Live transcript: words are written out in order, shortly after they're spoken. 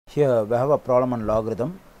Here we have a problem on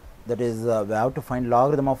logarithm, that is we have to find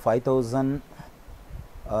logarithm of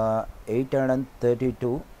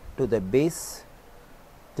 5832 to the base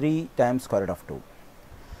 3 times square root of 2.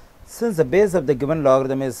 Since the base of the given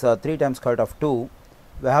logarithm is 3 times square root of 2,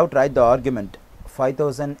 we have to write the argument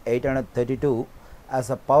 5832 as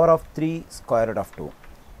a power of 3 square root of 2.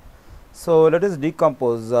 So let us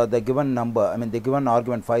decompose the given number, the given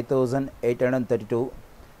argument 5832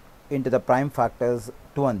 into the prime factors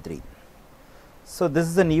 2 and 3. So this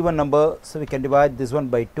is an even number, so we can divide this one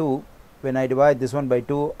by 2. When I divide this one by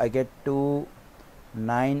 2, I get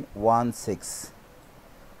 2916.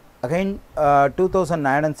 Again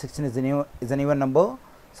 2916 is an even number,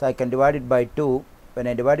 so I can divide it by 2. When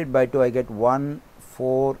I divide it by 2, I get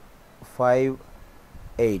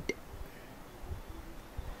 1458.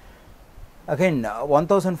 Again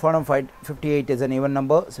 1458 is an even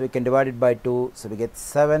number, so we can divide it by 2, so we get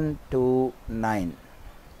 729.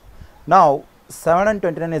 Now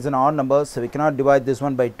 729 is an odd number, so we cannot divide this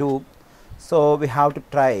one by 2, so we have to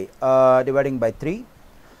try dividing by 3.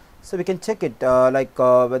 So we can check it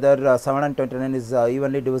whether 729 is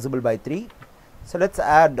evenly divisible by 3. So let's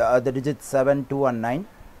add the digits 7, 2 and 9.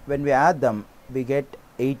 When we add them, we get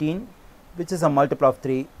 18, which is a multiple of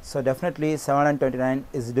 3. So definitely 729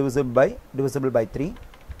 is divisible by 3.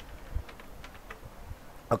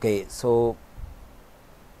 Okay, so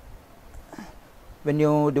when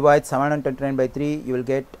you divide 729 by 3, you will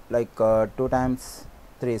get 2 times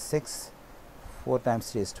 3 is 6, 4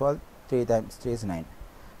 times 3 is 12, 3 times 3 is 9.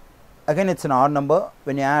 Again it's an odd number.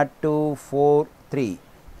 When you add 2, 4, 3,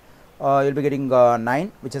 you'll be getting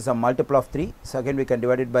 9, which is a multiple of 3. So again we can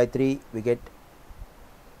divide it by 3, we get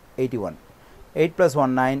 81. 8 plus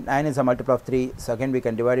 1, 9, 9 is a multiple of 3, so again we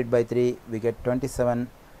can divide it by 3, we get 27.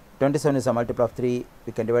 27 is a multiple of 3,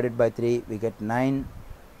 we can divide it by 3, we get 9.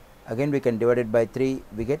 Again we can divide it by 3,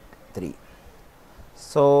 we get 3.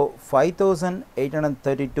 So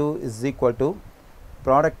 5832 is equal to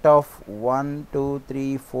product of 1, 2,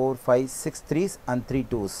 3, 4, 5, 6 3's and 3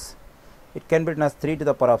 2's. It can be written as 3 to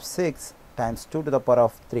the power of 6 times 2 to the power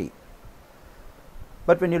of 3.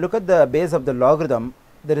 But when you look at the base of the logarithm,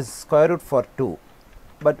 there is square root for 2,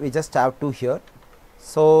 but we just have 2 here,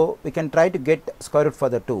 so we can try to get square root for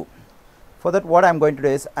the 2. For that, what I am going to do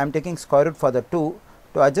is I am taking square root for the 2.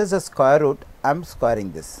 To adjust the square root, I am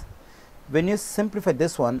squaring this. When you simplify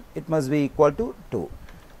this one, it must be equal to 2,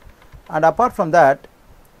 and apart from that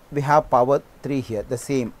we have power 3 here, the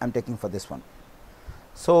same I am taking for this one.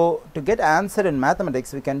 So to get answer in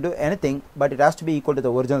mathematics, we can do anything, but it has to be equal to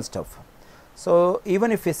the original stuff. So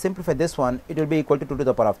even if we simplify this one, it will be equal to 2 to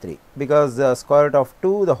the power of 3, because the square root of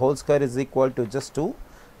 2 the whole square is equal to just 2,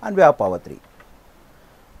 and we have power 3.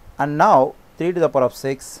 And now 3 to the power of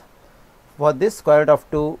 6, for this square root of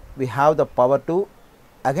 2 we have the power 2,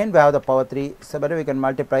 again we have the power 3, so better we can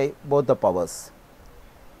multiply both the powers.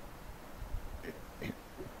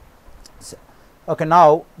 So, okay,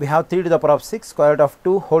 now we have 3 to the power of 6 square root of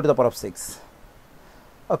 2 whole to the power of 6.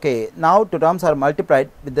 Okay, now two terms are multiplied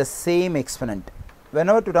with the same exponent.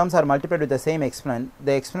 Whenever two terms are multiplied with the same exponent,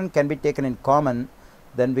 the exponent can be taken in common,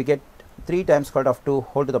 then we get 3 times square root of 2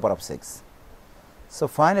 whole to the power of 6. So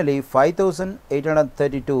finally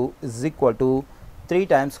 5832 is equal to 3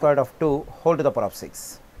 times square root of 2 whole to the power of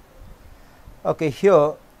 6. Okay,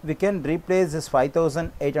 here we can replace this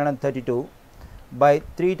 5832 by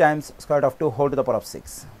 3 times square root of 2 whole to the power of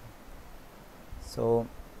 6. So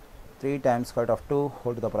 3 times square root of 2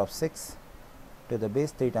 whole to the power of 6 to the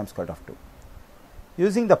base 3 times square root of 2.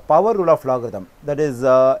 Using the power rule of logarithm, that is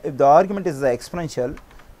if the argument is exponential,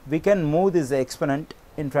 we can move this exponent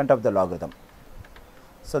in front of the logarithm.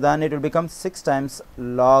 So then it will become 6 times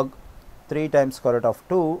log 3 times square root of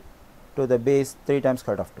 2 to the base 3 times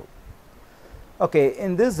square root of 2. Okay,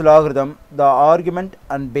 in this logarithm the argument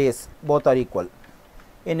and base both are equal.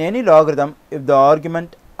 In any logarithm, if the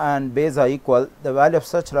argument and base are equal, the value of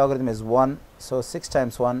such logarithm is 1, so 6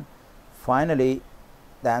 times 1, finally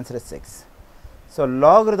the answer is 6. So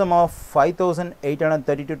logarithm of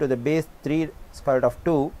 5832 to the base 3 square root of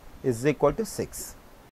 2 is equal to 6.